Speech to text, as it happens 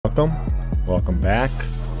welcome back.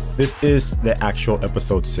 This is the actual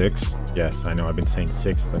episode 6. Yes, I know I've been saying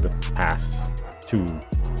 6 in the past 2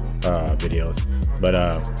 videos, but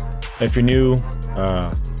if you're new,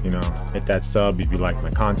 hit that sub if you like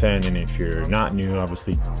my content, and if you're not new,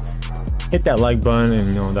 obviously hit that like button,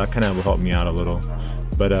 and that kind of will help me out a little.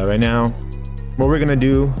 But right now, what we're gonna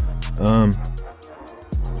do, we're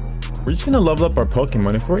just gonna level up our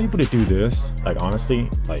Pokemon. If we're able to do this, like honestly,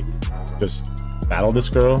 like just battle this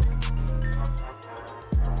girl,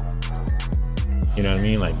 you know what I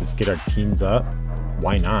mean? Like, let's get our teams up.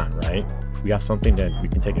 Why not, right? If we have something that we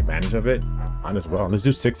can take advantage of it, might as well. Let's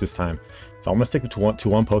do 6 this time. So I'm gonna stick to one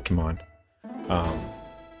Pokemon.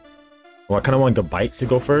 Well, I kind of want Gabite to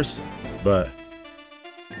go first, but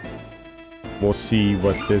we'll see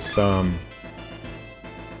what this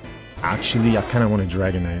actually, I kind of want a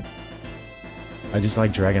Dragonite. I just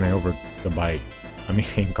like Dragonite over Gabite. I mean,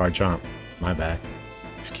 Garchomp. My bad.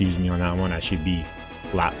 Excuse me on that one. I should be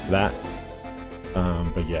flat for that.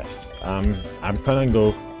 But yes, I'm gonna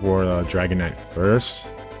go for Dragonite first.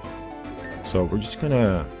 So we're just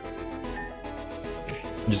gonna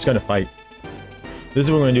fight. This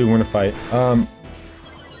is what we're gonna do. We're gonna fight.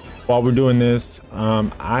 While we're doing this,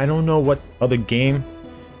 I don't know what other game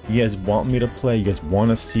you guys want me to play. You guys want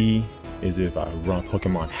to see? Is if I run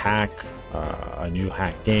Pokemon Hack, a new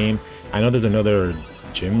hack game. I know there's another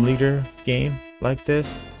gym leader game like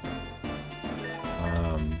this.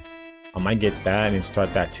 I might get that and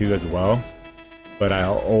start that too as well. But I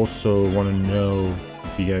also want to know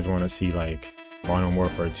if you guys want to see like Modern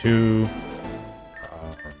Warfare 2,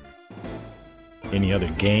 any other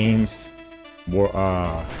games.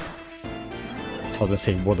 I was gonna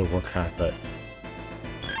say World of Warcraft, but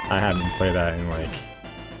I haven't played that in like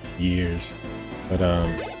years. But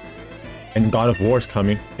and God of War is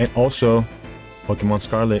coming, and also Pokemon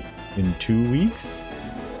Scarlet in 2 weeks.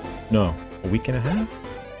 No, a week and a half.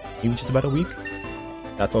 Maybe just about a week.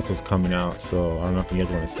 That's also coming out, so I don't know if you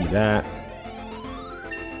guys want to see that.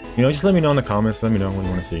 Just let me know in the comments. Let me know what you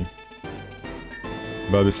want to see.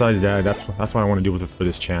 But besides that, that's what I want to do with it for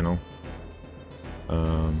this channel.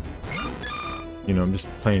 I'm just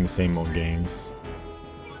playing the same old games.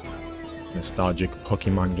 Nostalgic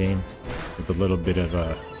Pokemon game with a little bit of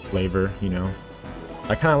a flavor,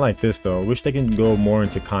 I kind of like this though. Wish they can go more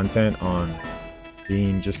into content on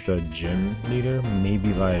being just a gym leader.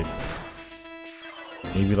 Maybe like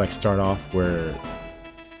start off where,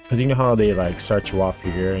 because you know how they like start you off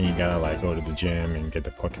here and you gotta like go to the gym and get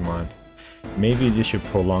the Pokemon. Maybe they should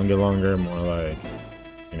prolong it longer, more like,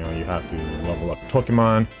 you have to level up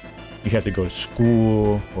Pokemon, you have to go to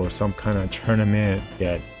school or some kind of tournament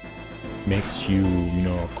that makes you,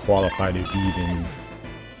 qualify to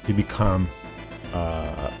become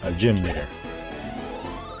a gym leader.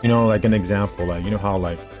 Like an example, like how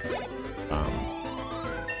like not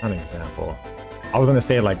an example. I was gonna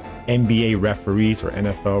say like NBA referees or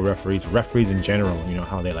NFL referees in general.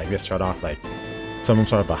 How they like they start off like some of them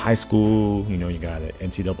start off at high school. You got an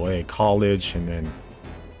NCAA college, and then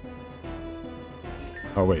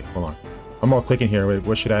oh wait, hold on, I'm all clicking here. Wait,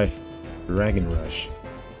 what should I? Dragon Rush.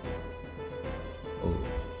 Oh.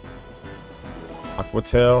 Aqua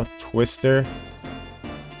Tail, Twister.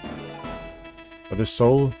 Other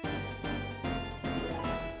Soul,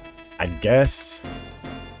 I guess.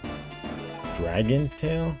 Dragon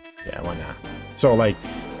Tail? Yeah, why not? So like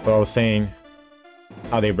what I was saying,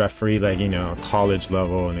 how they referee like, college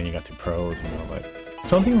level, and then you got to pros, like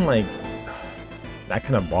something like that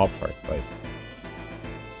kind of ballpark, like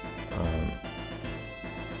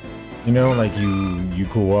like you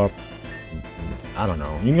go up, I don't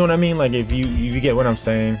know, you know what I mean? Like if you get what I'm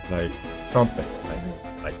saying, like something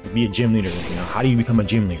like be a gym leader. How do you become a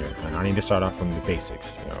gym leader? And I need to start off from the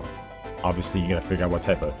basics. Obviously you gotta figure out what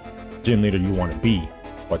type of gym leader you want to be,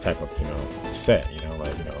 what type of set,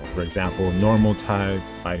 for example, normal type,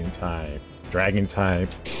 fighting type, dragon type,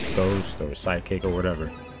 ghost or psychic or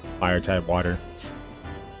whatever, fire type, water.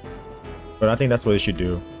 But I think that's what they should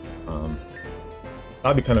do.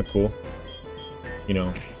 That'd be kind of cool,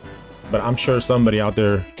 but I'm sure somebody out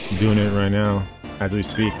there doing it right now as we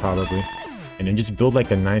speak, probably. And then just build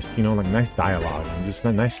like a nice, like nice dialogue and just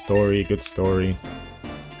a nice story, good story.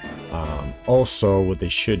 Also, what they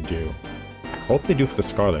should do, I hope they do for the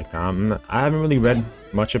Scarlet. I haven't really read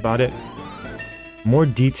much about it. More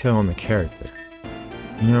detail on the character.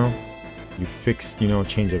 You fix,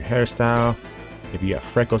 change of hairstyle. If you got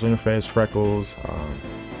freckles on your face, freckles.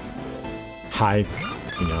 Height,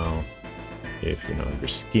 if you're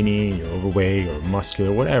skinny, you're overweight or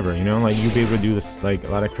muscular, whatever, like you'll be able to do this, like a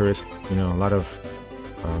lot of a lot of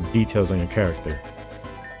details on your character.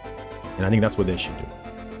 And I think that's what they should do.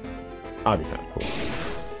 That'd be kind of cool.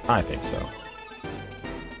 I think so.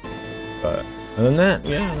 But other than that,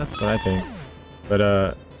 yeah, that's what I think. But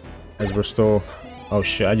as we're still, oh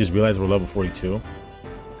shit, I just realized we're level 42.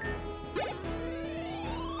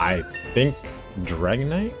 I think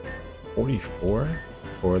Dragonite 44,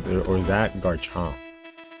 or is that Garchomp?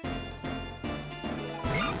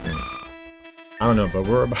 I don't know, but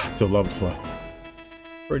we're about to level up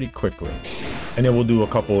pretty quickly, and then we'll do a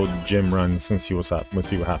couple gym runs and see what's up. We'll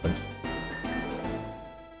see what happens.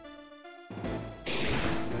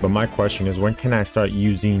 But my question is, when can I start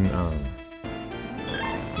using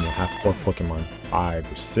have 4 Pokemon,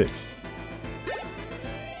 5 or 6?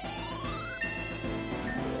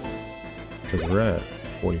 Because we're at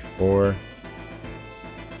 44.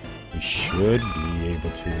 We should be able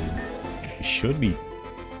to. We should be.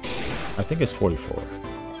 I think it's 44.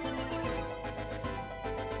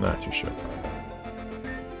 Not too sure about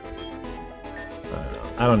that.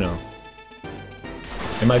 I don't know.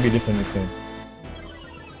 It might be different the same.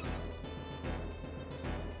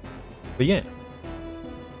 But yeah.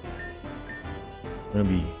 We're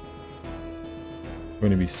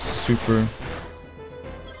gonna be super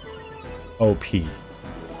OP.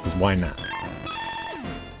 Because why not?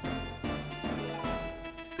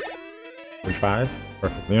 45?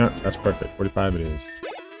 Perfect. Yeah, that's perfect. 45 it is.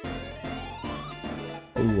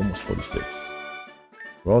 Oh, almost 46.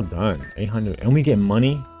 Well done. 800. And we get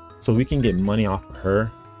money. So we can get money off of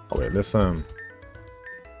her. Oh wait, let's So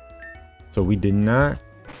we did not.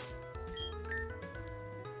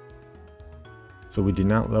 So we did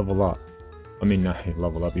not level up. I mean, not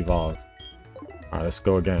level up, evolve. Alright, let's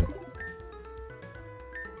go again.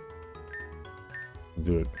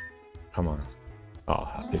 Do it. Come on. Oh,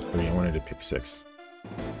 I picked 3. I wanted to pick 6.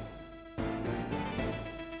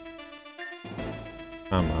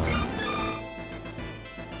 Come on.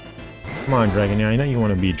 Come on, Dragonite. I know you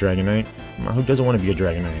want to be Dragonite. Come on, who doesn't want to be a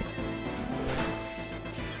Dragonite?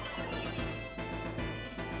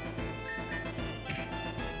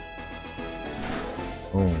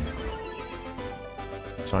 Boom.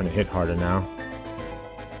 Starting to hit harder now.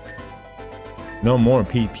 No more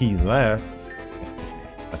PP left.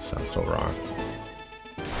 That sounds so wrong.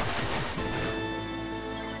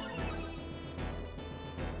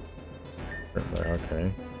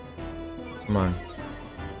 Okay. Come on.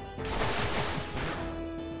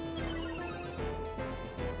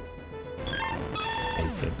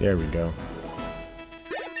 18. There we go.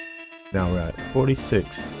 Now we're at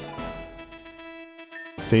 46.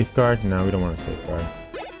 Safeguard? No, we don't want to safeguard.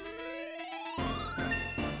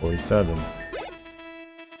 47.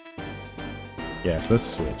 Yes, let's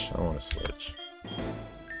switch. I want to switch.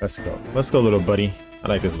 Let's go. Let's go, little buddy. I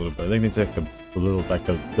like this little buddy. I think it's like the little, like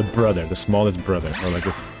the brother, the smallest brother, or like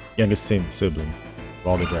this youngest sibling of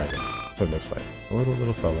all the dragons. That's what it looks like. A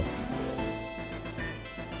little fella.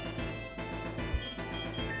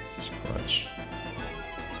 Just clutch.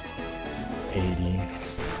 80.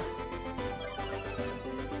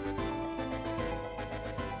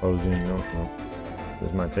 Closing. No.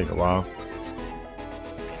 This might take a while.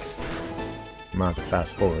 I might have to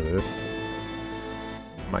fast forward this.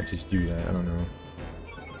 Might just do that. I don't know.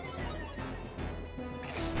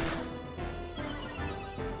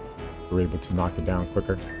 We're able to knock it down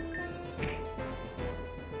quicker.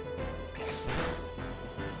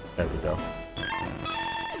 There we go.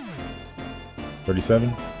 37?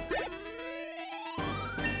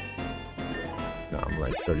 No, I'm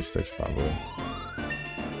like 36 probably.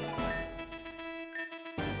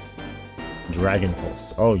 Dragon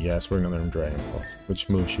Pulse. Oh yes, we're another Dragon Pulse. Which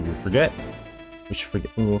move should we forget? We should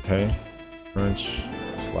forget. Ooh, okay. Crunch,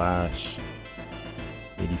 slash,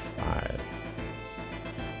 85.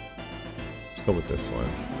 Let's go with this one.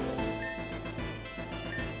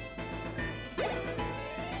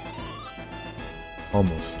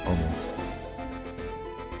 Almost.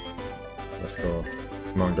 Let's go.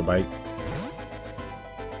 Manga Bite.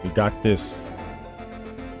 We got this.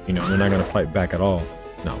 You know, we're not gonna fight back at all.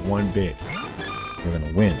 Not one bit. We're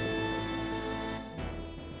gonna win.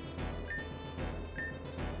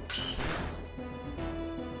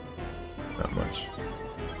 Not much.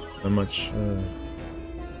 Not much.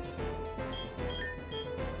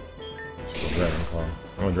 Let's go Dragon Claw.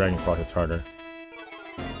 Oh, Dragon Claw hits harder.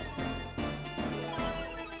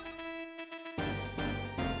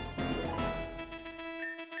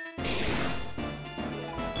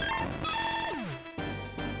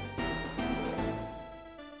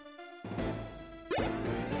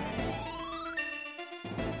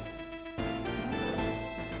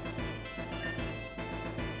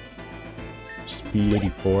 Speed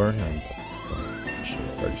 84 and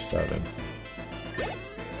 37.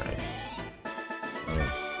 Nice.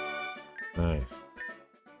 Nice.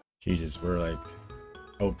 Jesus, we're like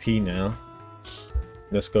OP now.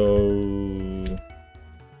 Let's go.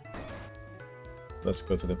 Let's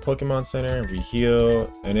go to the Pokemon Center. We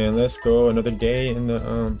heal, and then let's go another day in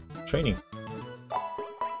the training.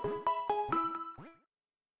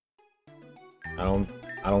 I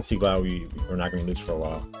don't see why we're not gonna lose for a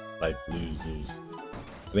while. Like lose.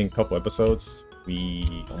 I think a couple episodes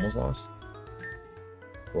we almost lost.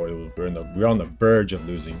 Or we're on the verge of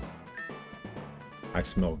losing. I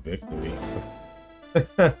smell victory.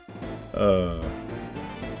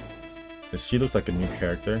 She looks like a new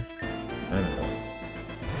character. I don't know.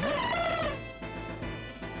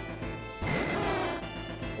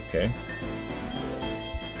 Okay.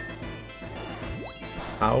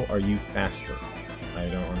 How are you faster? I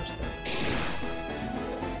don't understand.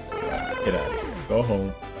 Get out of here. Go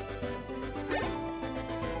home.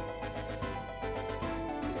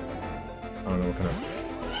 I don't know what kind of...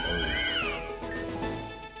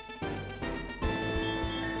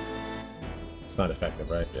 It's not effective,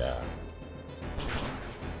 right? Yeah.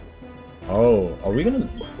 Oh, are we gonna...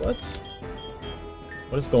 What?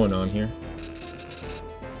 What is going on here?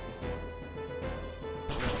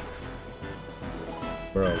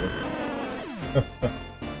 Bro, what...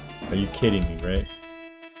 Are you kidding me, right?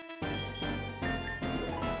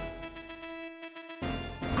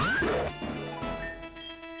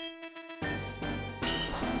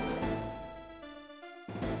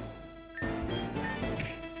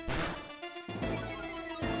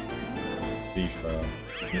 Deep,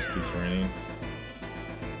 misty terrain.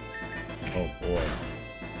 Oh boy.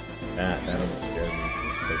 That almost scared me.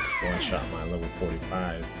 It's just like one shot my level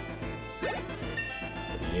 45.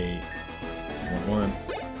 38. 1-1.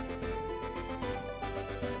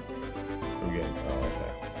 We're good. Oh,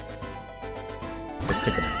 okay. Let's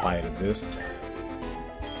take a bite of this.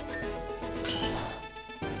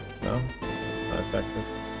 No? Not effective?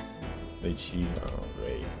 Lychee. Oh,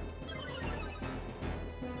 great.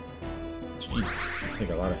 Jesus, you take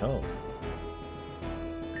a lot of health.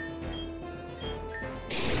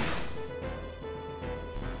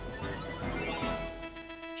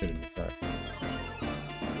 Shouldn't be that.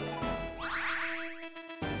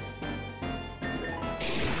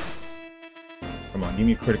 Come on, give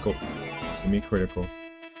me a critical. Give me a critical.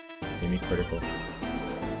 Give me critical.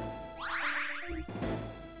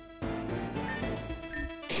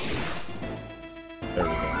 There we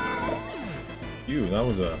go. Phew, that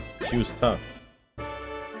was she was tough.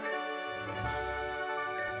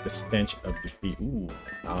 The stench of defeat. Ooh,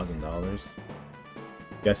 $1,000.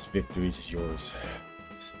 Guess victories is yours.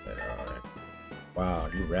 Alright. Wow,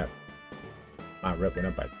 you rep. My rep went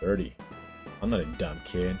up by 30. I'm not a dumb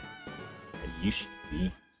kid. You should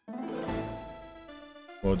be.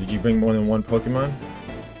 Well, did you bring more than one Pokemon?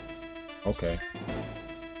 Okay.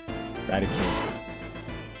 Raticate.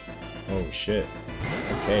 Oh shit.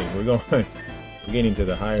 Okay, we're going. We're getting to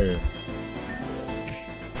the higher.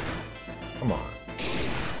 Come on.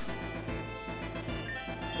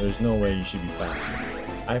 There's no way you should be faster.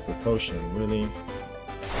 Hyper Potion, really?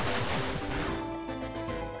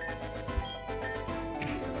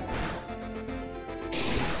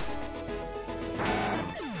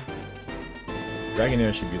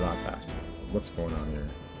 Dragonair should be a lot faster. What's going on here?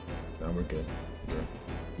 Now we're good. We're good.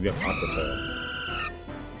 We have Aqua Tail.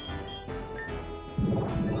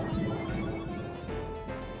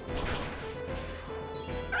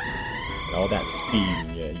 All that speed,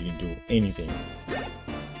 yeah, you can do anything.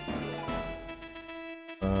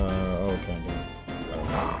 Okay, I'm doing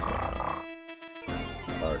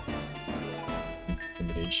Art.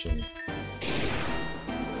 Intimidation.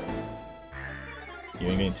 You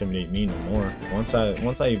ain't gonna intimidate me no more. Once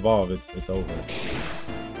I evolve, it's over.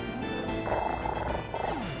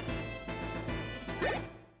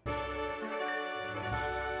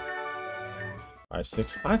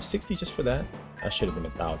 $560 just for that? That should have been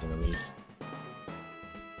 1,000 at least.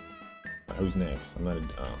 Right, who's next? I'm not a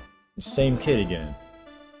the same kid again.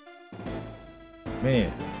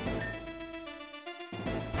 Man.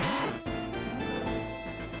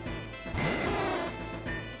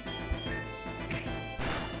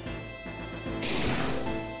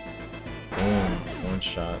 Boom. One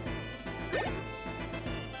shot.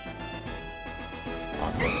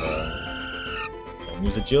 Aqua Tail. Don't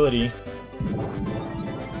use agility.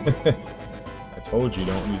 I told you,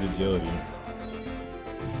 don't use agility.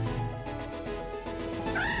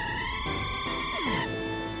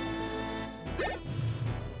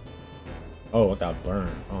 Oh, I got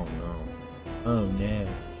burned. Oh no. Oh no.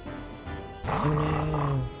 Oh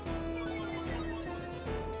no.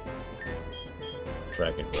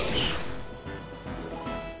 Dragon Rush.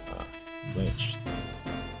 Lynched.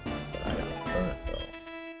 But I got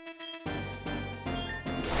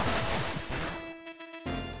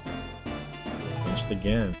lost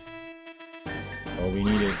again. Oh, we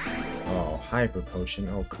needed... Oh, hyper potion.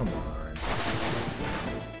 Oh, come on.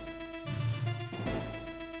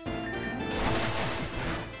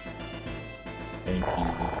 Thank you.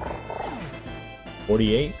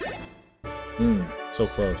 48? So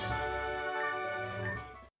close.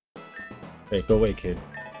 Hey, go away, kid.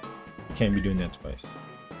 You can't be doing that twice.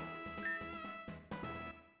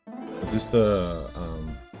 Is this the,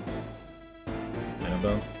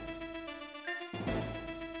 Annabelle?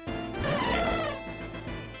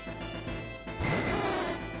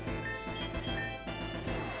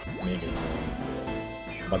 Mega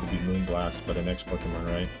Man. About to be Moonblast, but the next Pokemon,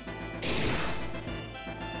 right?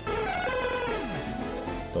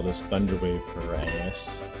 So this Thunder Wave for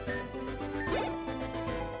ass.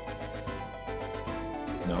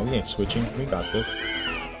 No, we ain't switching. We got this.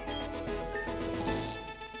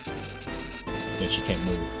 Yeah, she can't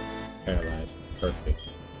move. Paralyzed. Perfect.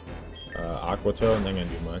 Aqua Tail, not gonna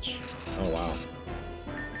do much. Oh wow.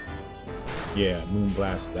 Yeah,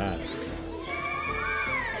 Moonblast that.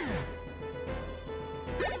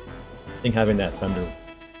 I think having that Thunder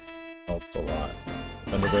helps a lot.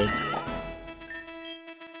 Thunder Wave.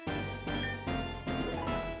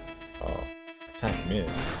 Oh, attack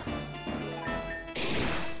miss.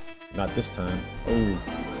 Not this time. Oh.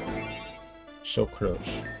 Show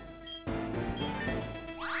Crush.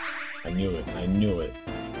 I knew it. I knew it.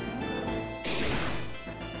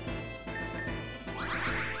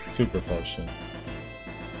 Super Potion.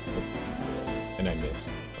 And I missed.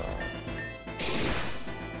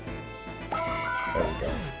 There we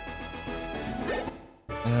go.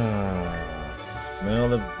 Ah,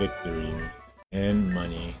 smell of victory and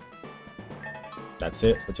money. That's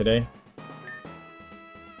it for today.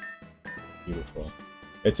 Beautiful.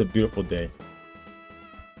 It's a beautiful day.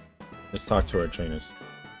 Let's talk to our trainers.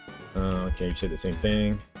 Okay, you said the same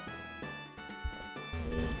thing.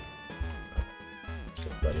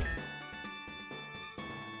 Buddy.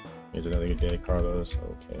 Here's another good day, Carlos.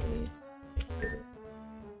 Okay.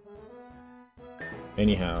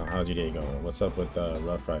 Anyhow, how's your day going? What's up with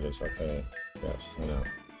Rough Riders? Okay. Yes, I know.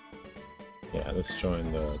 Yeah, let's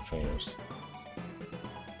join the trainers.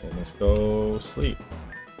 And let's go sleep.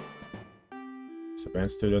 Let's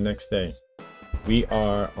advance to the next day. We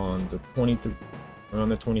are on the 23rd. We're on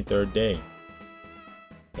the 23rd day.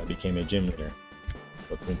 I became a gym leader.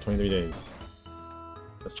 So it's been 23 days.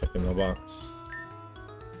 Let's check the mailbox.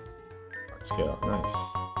 Heart scale, nice.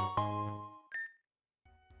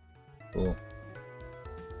 Cool.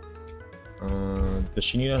 Does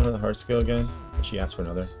she need another heart scale again? Did she ask for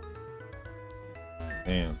another?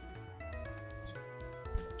 Damn.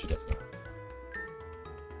 She does not.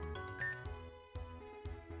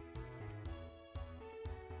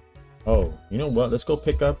 Oh, you know what? Let's go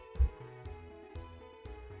pick up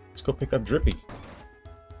Drippy.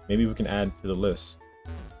 Maybe we can add to the list.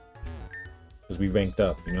 Because we ranked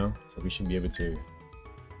up, you know? So we should be able to.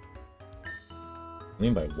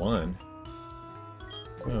 Only by one.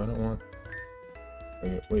 No, I don't want.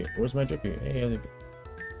 Wait, where's my Drippy? Hey,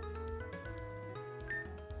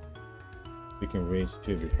 we can raise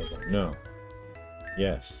two of your Pokemon. No.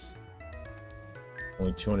 Yes.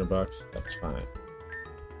 Only 200 bucks. That's fine.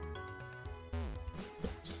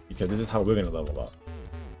 Because this is how we're gonna level up.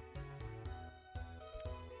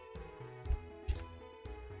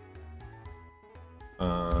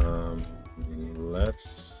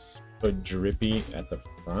 Let's put Drippy at the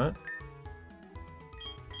front.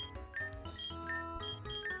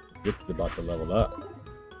 Drippy's about to level up.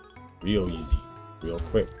 Real easy, real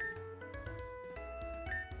quick.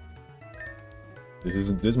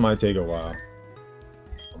 This might take a while.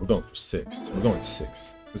 We're going for 6. We're going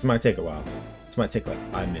 6. This might take a while. This might take like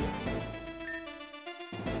 5 minutes.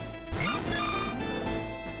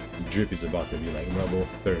 Drippy's about to be like level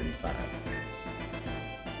 35.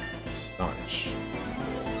 Astonish.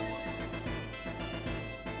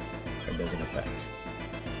 That doesn't affect.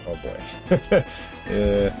 Oh boy.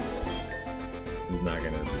 Yeah. This is not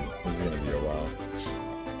gonna be. This is gonna be a while.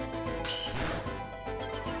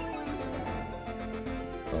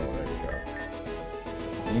 Oh, there you go.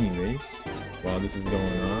 Anyways, while this is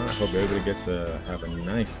going on, I hope everybody gets to have a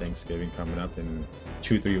nice Thanksgiving coming up in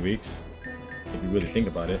 2-3 weeks. If you really think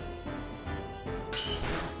about it.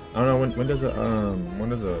 I don't know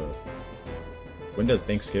when does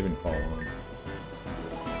Thanksgiving fall on?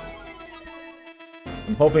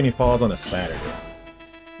 I'm hoping it falls on a Saturday.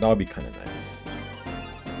 That would be kind of nice.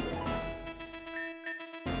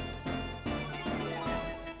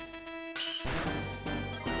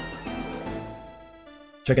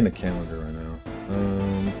 Checking the calendar right now.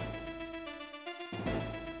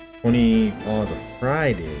 20 falls a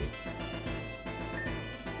Friday.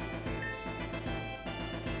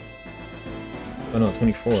 Oh no,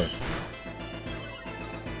 24.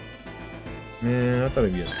 Man, I thought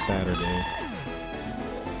it'd be a Saturday.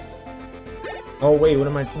 Oh wait, what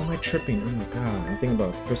am I tripping? Oh my god, I'm thinking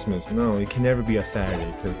about Christmas. No, it can never be a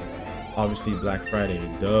Saturday because obviously Black Friday.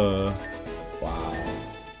 Duh. Wow.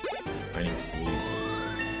 I need sleep.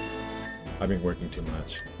 I've been working too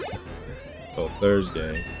much. So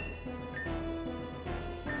Thursday.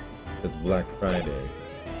 It's Black Friday.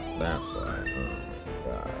 That's why. Oh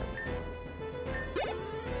my god.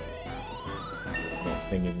 I don't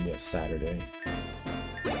think it can be a Saturday.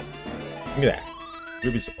 Look at that.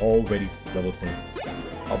 Group is already level 20.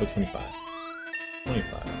 Probably 25.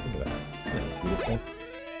 25. Look at that. Isn't that beautiful?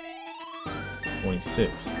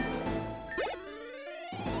 26.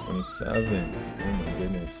 27. Oh my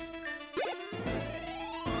goodness.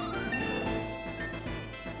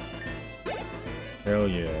 Hell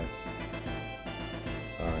yeah.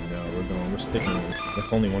 No, we're sticking with,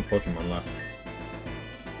 that's only one Pokemon left.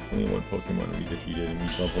 Only one Pokemon we defeated and we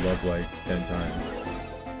leveled up like 10 times.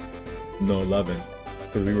 No, 11.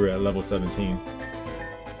 Because we were at level 17.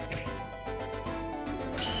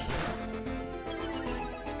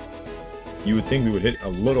 You would think we would hit a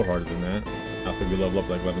little harder than that after we level up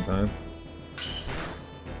like 11 times.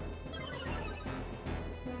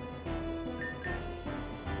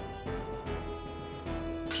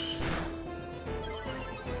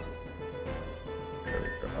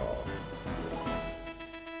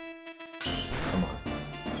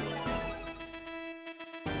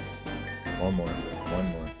 One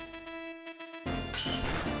more.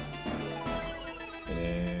 And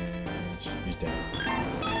then he's down.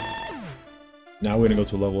 Now we're gonna go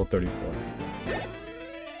to level 34.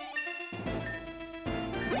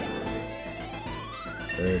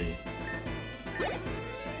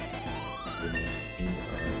 Goodness, we are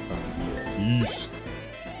about to be a beast.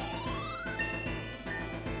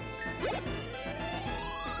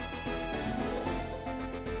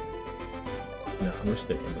 No, we're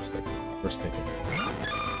sticking.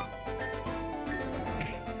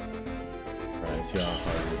 Alright, see how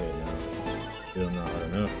hard we hit now. Still not hard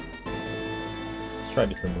enough. Let's try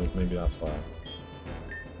different moves, maybe that's why.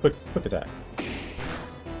 Quick attack.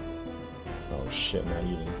 Oh shit, not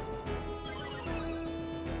eating.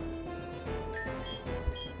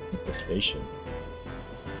 Infestation.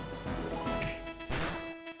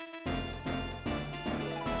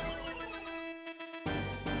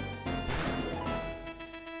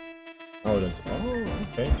 Oh, it is. Oh,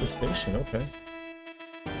 okay, infestation, okay.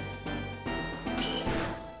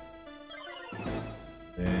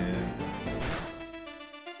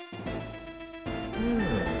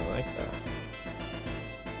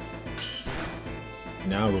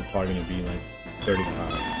 Now we're probably gonna be like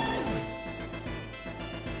 35.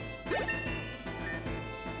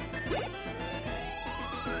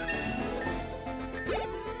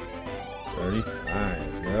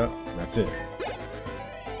 Yep, that's it.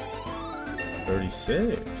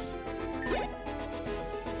 36.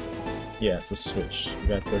 Yeah, it's a switch. We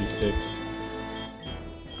got 36.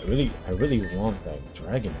 I really want that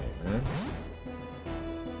Dragonite, man.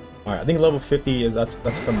 Alright, I think level 50 is that's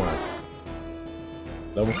the mark.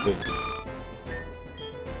 Level 50.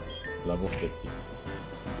 Level 50.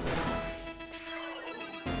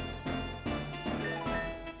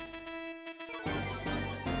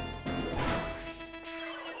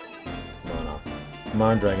 Come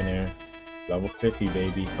on, Dragonair. Level 50,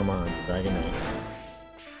 baby. Come on, Dragonite.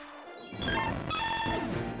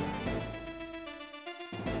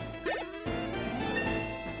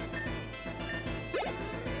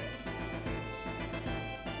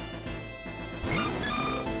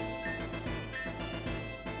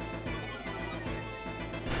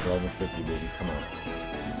 Level 50, baby. Come on.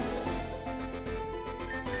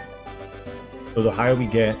 So the higher we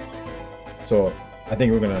get, so I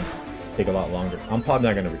think we're gonna take a lot longer. I'm probably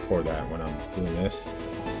not gonna record that when I'm doing this.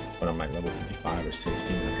 When I'm like level 55 or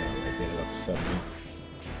 16, like that, when I get it up to 70.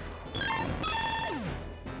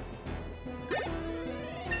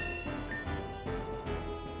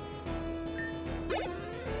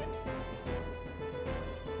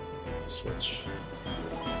 Switch.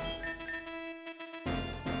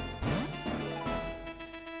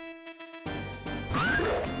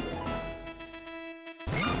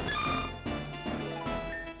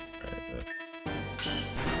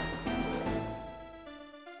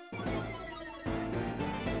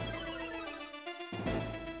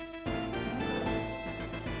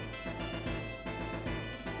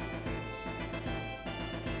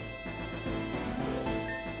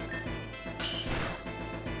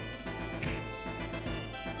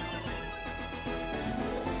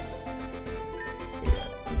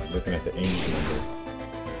 Looking at the age number.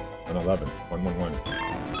 111. 111.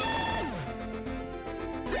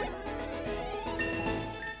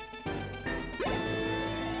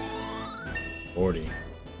 40.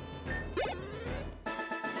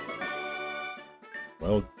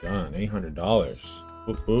 Well done. $800.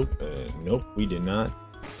 Boop boop. Nope, we did not.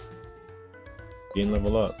 Didn't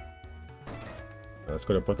level up. Let's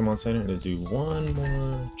go to Pokemon Center. Let's do one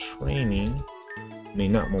more training. I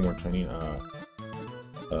mean, not one more training.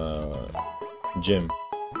 Gym.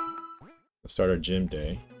 Let's start our gym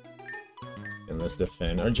day. And let's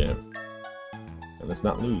defend our gym. And let's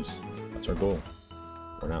not lose. That's our goal.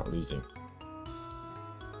 We're not losing.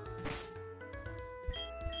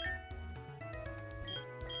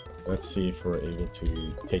 Let's see if we're able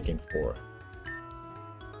to take in 4.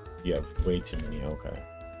 You have way too many. Okay.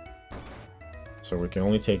 So we can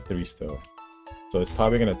only take 3 still. So it's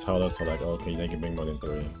probably gonna tell us to like, okay, they can bring more than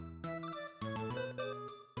 3.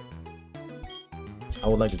 I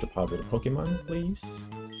would like to deposit a Pokemon, please.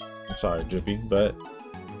 I'm sorry, Drippy, but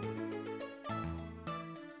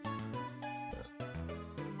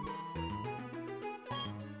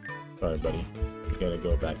sorry, buddy. You gotta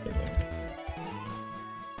go back in there.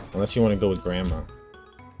 Unless you want to go with Grandma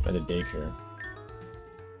at the daycare.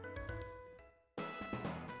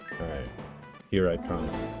 Alright. Here I come.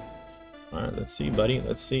 Alright, let's see, buddy.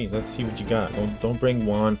 Let's see what you got. Don't bring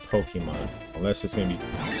one Pokemon. Unless it's gonna be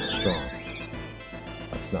strong.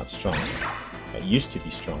 That's not strong. It used to be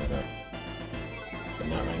strong enough. But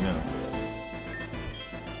not right now.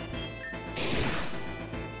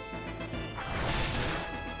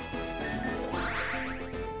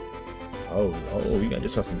 Oh, you got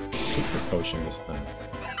yourself some super potion this time.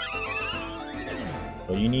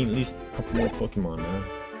 Well, you need at least a couple more Pokemon, man.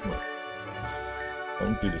 Come on.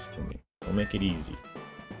 Don't do this to me. Don't make it easy.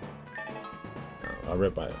 I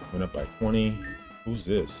went up by 20. Who's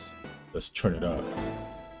this? Let's turn it up.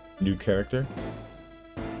 New character?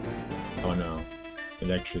 Oh no.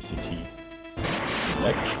 Electricity.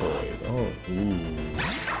 Electroid. Oh, ooh.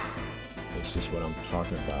 This is what I'm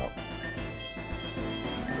talking about.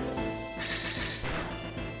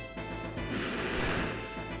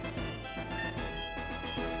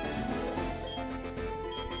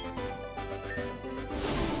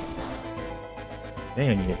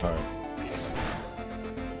 Damn, you get hard.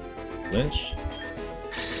 Lynch.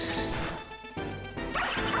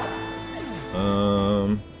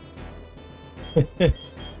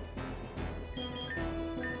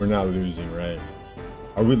 We're not losing, right?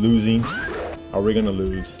 Are we losing? Are we gonna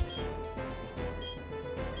lose?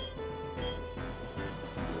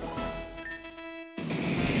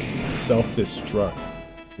 Self-destruct.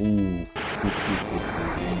 Ooh.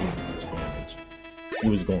 Damage. He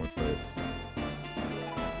was going for it.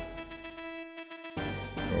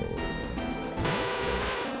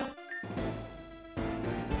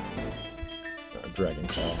 Dragon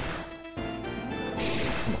Claw.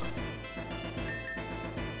 Come on.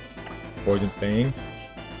 Poison Fang.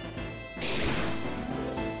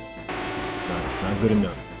 No, it's not good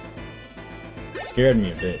enough. It scared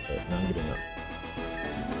me a bit, but not good enough.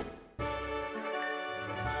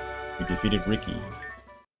 We defeated Ricky.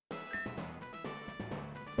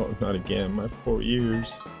 Oh, not again. My poor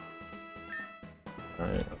ears.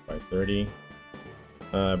 Alright, up by 30.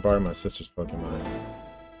 I borrowed my sister's Pokemon.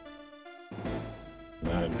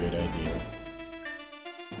 Not a good idea.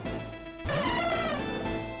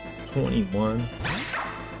 21.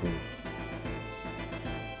 Ooh.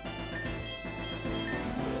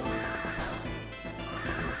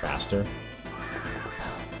 Faster.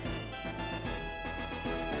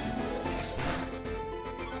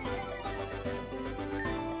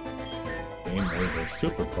 Game over.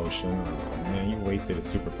 Super potion. Oh man, you wasted a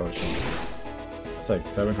super potion. It's like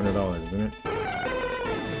 $700, isn't it?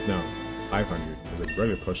 No. 500. Is it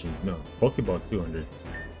regular potion? No. Pokeball's 200.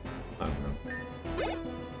 I don't know.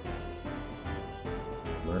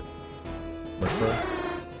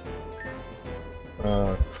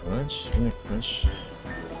 Crunch? I'm gonna crunch.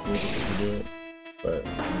 We can do it. But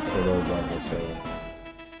it's a low level, so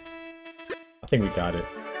I think we got it.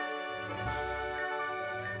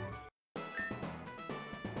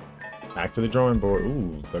 Back to the drawing board.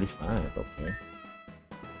 Ooh, 35. Okay.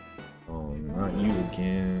 Oh, not you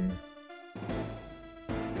again.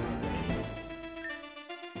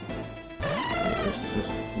 It's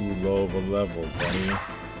just too low of a level, buddy.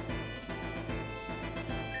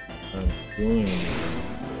 I'm doing it.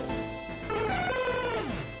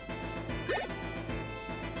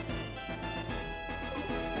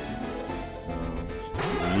 It's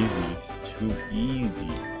too easy. It's too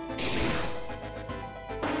easy.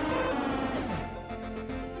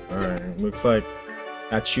 Alright, looks like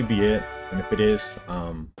that should be it. And if it is,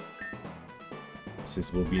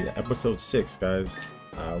 This will be episode 6, guys.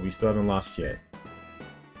 We still haven't lost yet.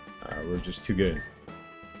 We're just too good.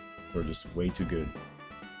 We're just way too good.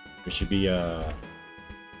 We should be oh,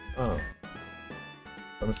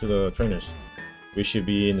 coming to the trainers. We should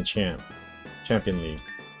be in the champion league.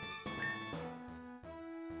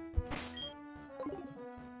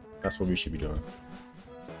 That's what we should be doing.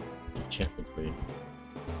 Champions League.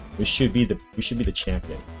 We should be the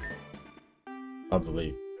champion of the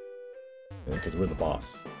league, because we're the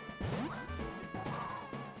boss.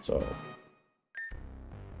 So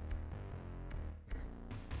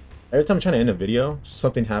every time I'm trying to end a video,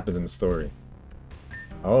 something happens in the story.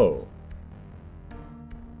 Oh.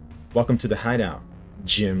 Welcome to the hideout,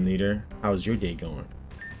 gym leader. How's your day going?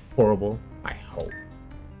 Horrible, I hope.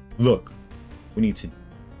 Look, we need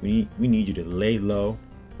you to lay low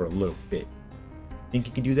for a little bit. Think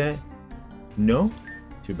you can do that? No?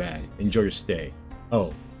 Too bad. Enjoy your stay.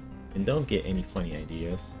 Oh, and don't get any funny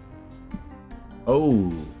ideas. Oh,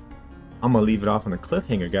 I'm gonna leave it off on a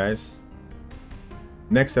cliffhanger, guys.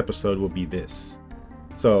 Next episode will be this.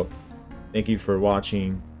 So, thank you for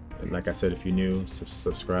watching. And like I said, if you're new,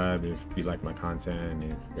 subscribe if you like my content.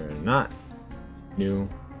 If you're not new,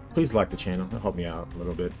 please like the channel. It'll help me out a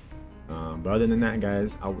little bit. But other than that,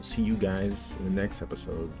 guys, I will see you guys in the next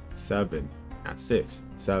episode 7, not 6,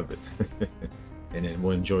 7. And then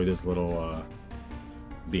we'll enjoy this little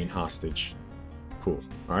being hostage. Cool.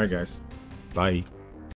 All right, guys. Bye.